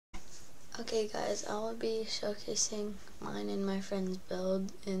Okay guys, I will be showcasing mine and my friend's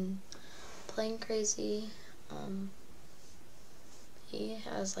build in Playing Crazy. He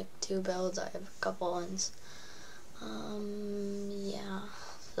has like 2 builds, I have a couple ones. Yeah,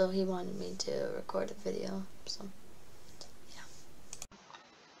 so he wanted me to record a video, so yeah.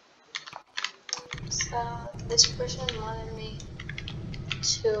 So this person wanted me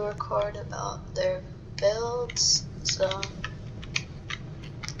to record about their builds, so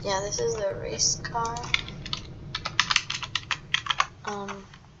yeah, this is their race car. Oh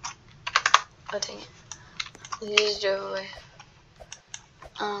dang it. He just drove away.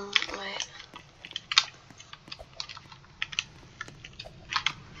 Wait.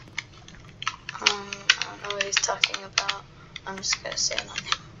 I don't know what he's talking about. I'm just gonna stand on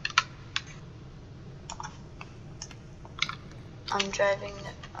him. I'm driving,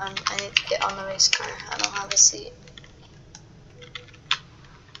 I need to get on the race car. I don't have a seat.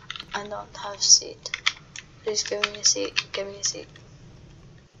 I don't have a seat. Please give me a seat. Give me a seat.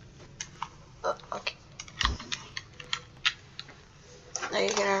 Oh, okay. Now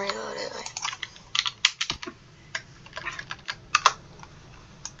you're gonna reload it. Wait.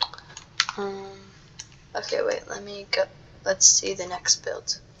 Okay, wait, let me go. Let's see the next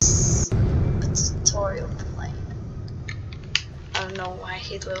build. It's a tutorial plane. I don't know why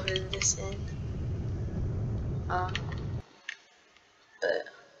he loaded this in. But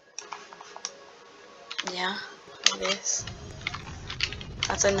yeah, it is.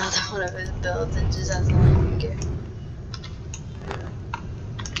 That's another one of his builds. It just has a landing gear.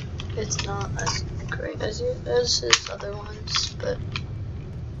 It's not as great as his other ones, but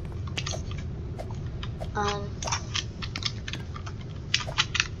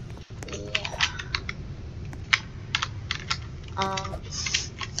yeah.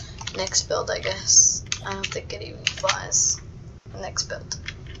 Next build, I guess. I don't think it even flies. Next build.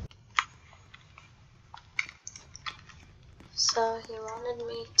 So he wanted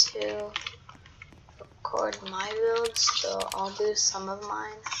me to record my builds, so I'll do some of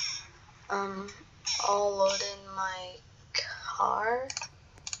mine. I'll load in my car.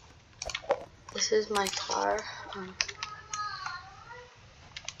 This is my car.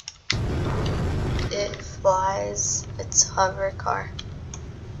 It flies. It's a hover car.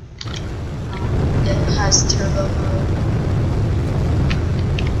 It has turbo mode.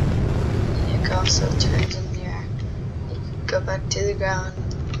 It also turns in the air. You can go back to the ground.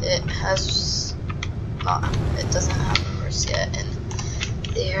 It has it doesn't have reverse yet, and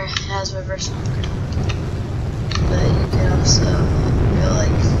the air has reverse on the ground. But you can also go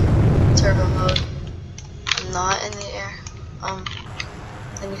like turbo mode, not in the air.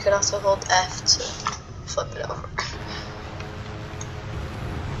 Then you could also hold F to flip it over.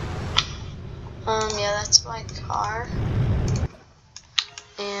 Yeah, that's my car.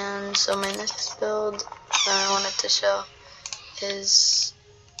 And so my next build that I wanted to show is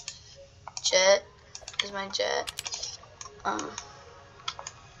jet. Is my jet.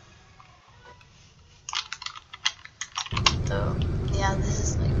 So yeah, this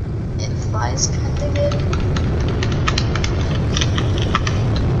is like, it flies kinda good.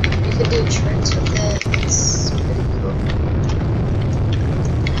 You could do tricks with it. It's pretty cool.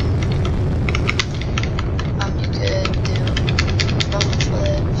 You could do front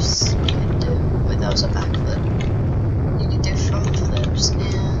flips. You could do, wait, that was a back flip. You could do front flips,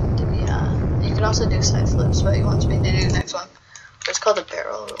 and yeah, you can also do side flips, but he wants me to do the next one. It's called a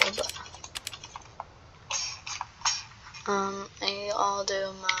barrel roll, but I'll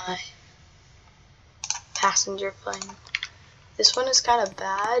do my passenger plane. This one is kind of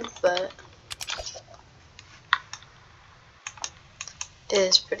bad, but it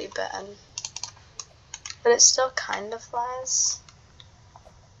is pretty bad. But it still kind of flies.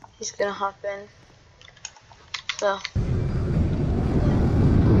 He's gonna hop in. So,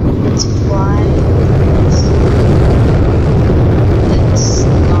 it's flying. It's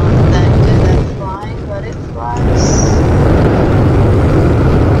not that good at flying, but it flies.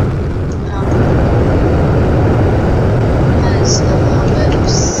 Has a little bit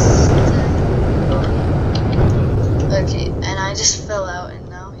of okay, and I just fell out, and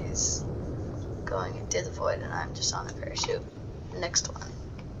now he's going into the void, and I'm just on a parachute. Next one.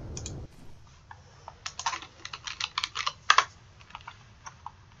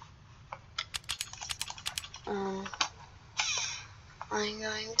 I'm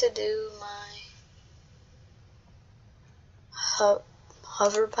going to do my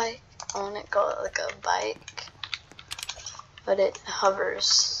hover bike. I want to call it like a bike, but it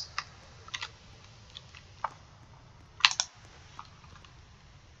hovers.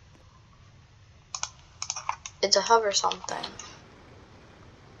 It's a hover something.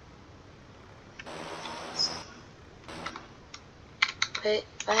 Wait,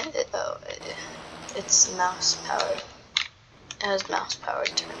 what? Oh, it's mouse powered. It has mouse powered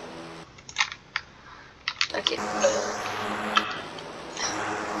turn. Okay.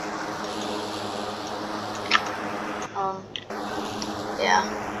 Yeah.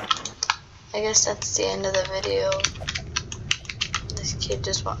 I guess that's the end of the video. This kid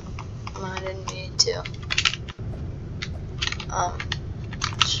just wanted me to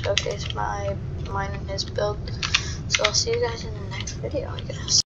showcase mine and his build. So I'll see you guys in the next video, I guess.